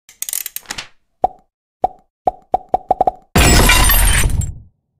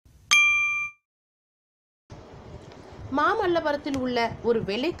மாமல்லபுரத்தில் உள்ள ஒரு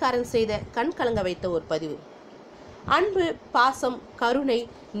வெள்ளைக்காரன் செய்த கண் கலங்க வைத்த ஒரு பதிவு. அன்பு, பாசம், கருணை,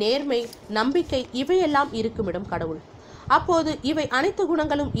 நேர்மை, நம்பிக்கை இவையெல்லாம் இருக்குமிடம் கடவுள். அப்போது இவை அனைத்து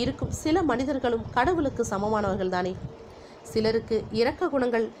குணங்களும் இருக்கும் சில மனிதர்களும் கடவுளுக்கு சமமானவர்கள் தானே. சிலருக்கு இரக்க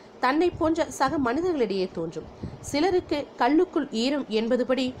குணங்கள் தன்னை போன்ற சக மனிதர்களிடையே தோன்றும். சிலருக்கு கல்லுக்குள் ஈரம்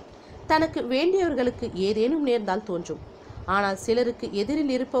என்பதுபடி தனக்கு வேண்டியவர்களுக்கு ஏதேனும் நேர்ந்தால் தோன்றும். ஆனால் சிலருக்கு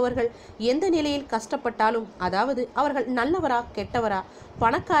எதிரில் இருப்பவர்கள் எந்த நிலையில் கஷ்டப்பட்டாலும், அதாவது அவர்கள் நல்லவரா கெட்டவரா,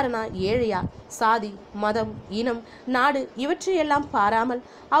 பணக்காரனா ஏழையா, சாதி, மதம், இனம், நாடு இவற்றையெல்லாம் பாராமல்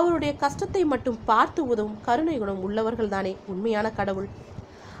அவருடைய கஷ்டத்தை மட்டும் பார்த்து உதவும் கருணை குணம் உள்ளவர்கள் தானே உண்மையான கடவுள்.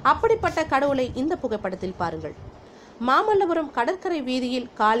 அப்படிப்பட்ட கடவுளை இந்த புகைப்படத்தில் பாருங்கள். மாமல்லபுரம் கடற்கரை வீதியில்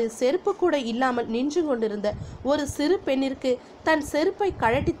காலில் செருப்பு கூட இல்லாமல் நின்று கொண்டிருந்த ஒரு சிறு பெண்ணிற்கு தன் செருப்பை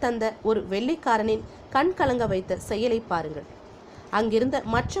கழட்டி தந்த ஒரு வெள்ளைக்காரனின் கண் கலங்க வைத்த செயலை பாருங்கள். அங்கிருந்த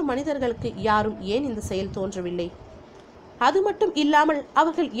மற்ற மனிதர்களுக்கு யாரும் ஏன் இந்த செயல் தோன்றவில்லை? அது மட்டும் இல்லாமல்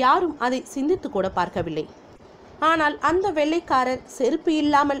அவர்கள் யாரும் அதை சிந்தித்து கூட பார்க்கவில்லை. ஆனால் அந்த வெள்ளைக்காரர் செருப்பு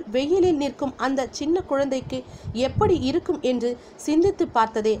இல்லாமல் வெயிலில் நிற்கும் அந்த சின்ன குழந்தைக்கு எப்படி இருக்கும் என்று சிந்தித்து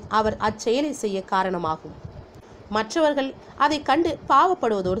பார்த்ததே அவர் அச்செயலை செய்ய காரணமாகும். மற்றவர்கள் அதை கண்டு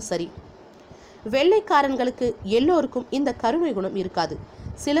பாவப்படுவதோடு சரி. வெள்ளைக்காரன்களுக்கு எல்லோருக்கும் இந்த கருணை குணம் இருக்காது,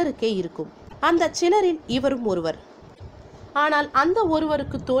 சிலருக்கே இருக்கும். அந்த சிலரில் இவரும் ஒருவர். ஆனால் அந்த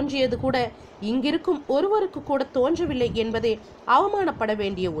ஒருவருக்கு தோன்றியது கூட இங்கிருக்கும் ஒருவருக்கு கூட தோன்றவில்லை என்பதே அவமானப்பட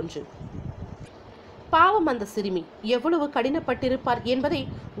வேண்டிய ஒன்று. பாவம், அந்த சிறுமி எவ்வளவு கடினப்பட்டிருப்பார் என்பதை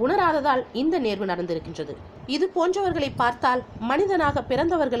உணராததால் இந்த நேர்வு நடந்திருக்கின்றது. இது போன்றவர்களை பார்த்தால் மனிதனாக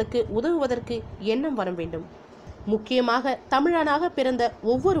பிறந்தவர்களுக்கு உதவுவதற்கு எண்ணம் வர வேண்டும். முக்கியமாக தமிழனாக பிறந்த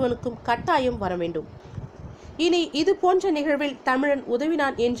ஒவ்வொருவனுக்கும் கட்டாயம் வர வேண்டும். இனி இது போன்ற நிகழ்வில் தமிழன்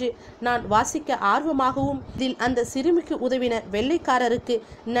உதவினான் என்று நான் வாசிக்க ஆர்வமாகவும், இதில் அந்த சிறுமிக்கு உதவின வெள்ளைக்காரருக்கு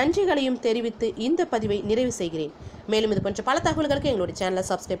நன்றிகளையும் தெரிவித்து இந்த பதிவை நிறைவு செய்கிறேன். மேலும் இது போன்ற பல தகவல்களுக்கு எங்களுடைய சேனலை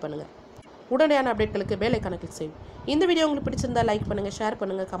சப்ஸ்கிரைப் பண்ணுங்க. உடனடியான அப்டேட்களுக்கு பெல் ஐகானை கிளிக் செய்யும். இந்த வீடியோ உங்களுக்கு பிடிச்சிருந்தா லைக் பண்ணுங்க, ஷேர்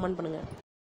பண்ணுங்க, கமெண்ட் பண்ணுங்க.